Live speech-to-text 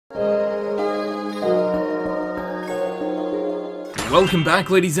Welcome back,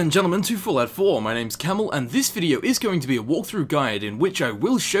 ladies and gentlemen, to Fallout 4. My name's Camel, and this video is going to be a walkthrough guide in which I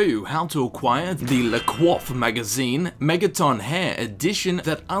will show you how to acquire the Coiffe magazine Megaton hair edition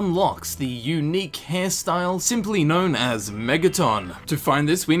that unlocks the unique hairstyle simply known as Megaton. To find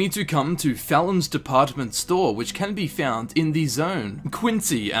this, we need to come to Fallon's department store, which can be found in the Zone,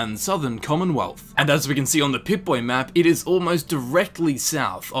 Quincy, and Southern Commonwealth. And as we can see on the Pip-Boy map, it is almost directly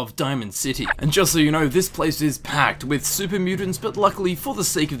south of Diamond City. And just so you know, this place is packed with super mutants, but luckily, for the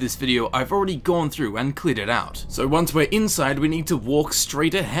sake of this video, I've already gone through and cleared it out. So once we're inside, we need to walk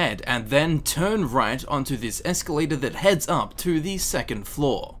straight ahead and then turn right onto this escalator that heads up to the second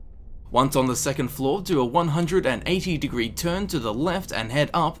floor. Once on the second floor, do a 180-degree turn to the left and head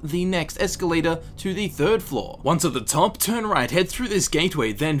up the next escalator to the third floor. Once at the top, turn right, head through this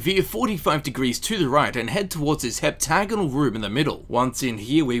gateway, then veer 45 degrees to the right and head towards this heptagonal room in the middle. Once in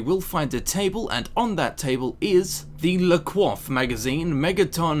here, we will find a table, and on that table is the Coiffe magazine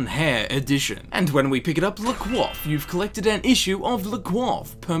Megaton hair edition. And when we pick it up, Coiffe, you've collected an issue of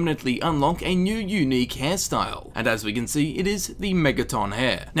Coiffe. Permanently unlock a new unique hairstyle. And as we can see, it is the Megaton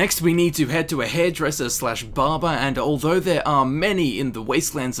hair. Next, we need to head to a hairdresser slash barber, and although there are many in the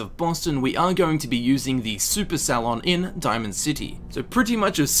wastelands of Boston, we are going to be using the super salon in Diamond City. So pretty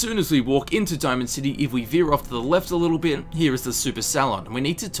much as soon as we walk into Diamond City, if we veer off to the left a little bit, here is the super salon. We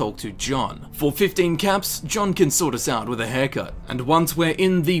need to talk to John. For 15 caps, John can sort us out with a haircut. And once we're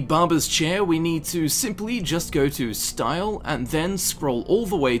in the barber's chair, we need to simply just go to style and then scroll all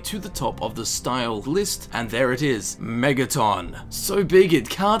the way to the top of the style list, and there it is, Megaton. So big it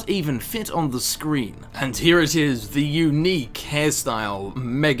can't even fit on the screen. And here it is, the unique hairstyle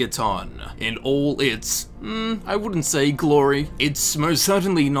Megaton in all its I wouldn't say glory. It's most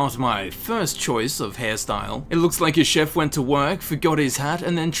certainly not my first choice of hairstyle. It looks like a chef went to work, forgot his hat,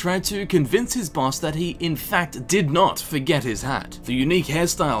 and then tried to convince his boss that he in fact did not forget his hat. The unique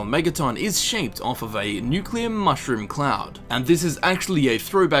hairstyle Megaton is shaped off of a nuclear mushroom cloud. And this is actually a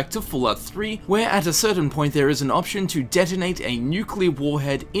throwback to Fallout 3, where at a certain point there is an option to detonate a nuclear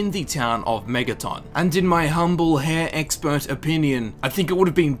warhead in the town of Megaton. And in my humble hair expert opinion, I think it would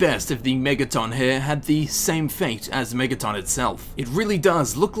have been best if the Megaton hair had the same fate as Megaton itself. It really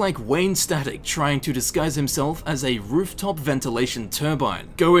does look like Wayne Static trying to disguise himself as a rooftop ventilation turbine.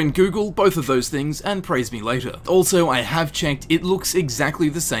 Go and Google both of those things and praise me later. Also, I have checked, it looks exactly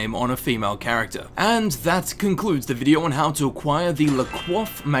the same on a female character. And that concludes the video on how to acquire the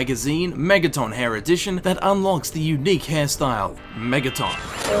Coiffe magazine Megaton hair edition that unlocks the unique hairstyle Megaton.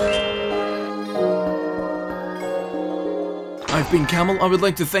 I've been Camel. I would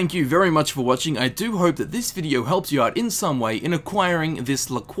like to thank you very much for watching. I do hope that this video helps you out in some way in acquiring this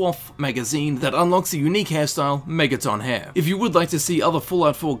Coiffe magazine that unlocks the unique hairstyle Megaton hair. If you would like to see other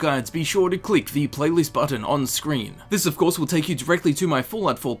Fallout 4 guides, be sure to click the playlist button on screen. This of course will take you directly to my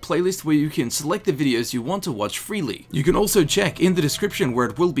Fallout 4 playlist where you can select the videos you want to watch freely. You can also check in the description where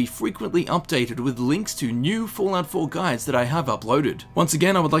it will be frequently updated with links to new Fallout 4 guides that I have uploaded. Once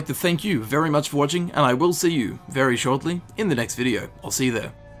again, I would like to thank you very much for watching, and I will see you very shortly in the next video. I'll see you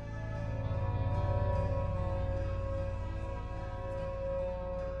there.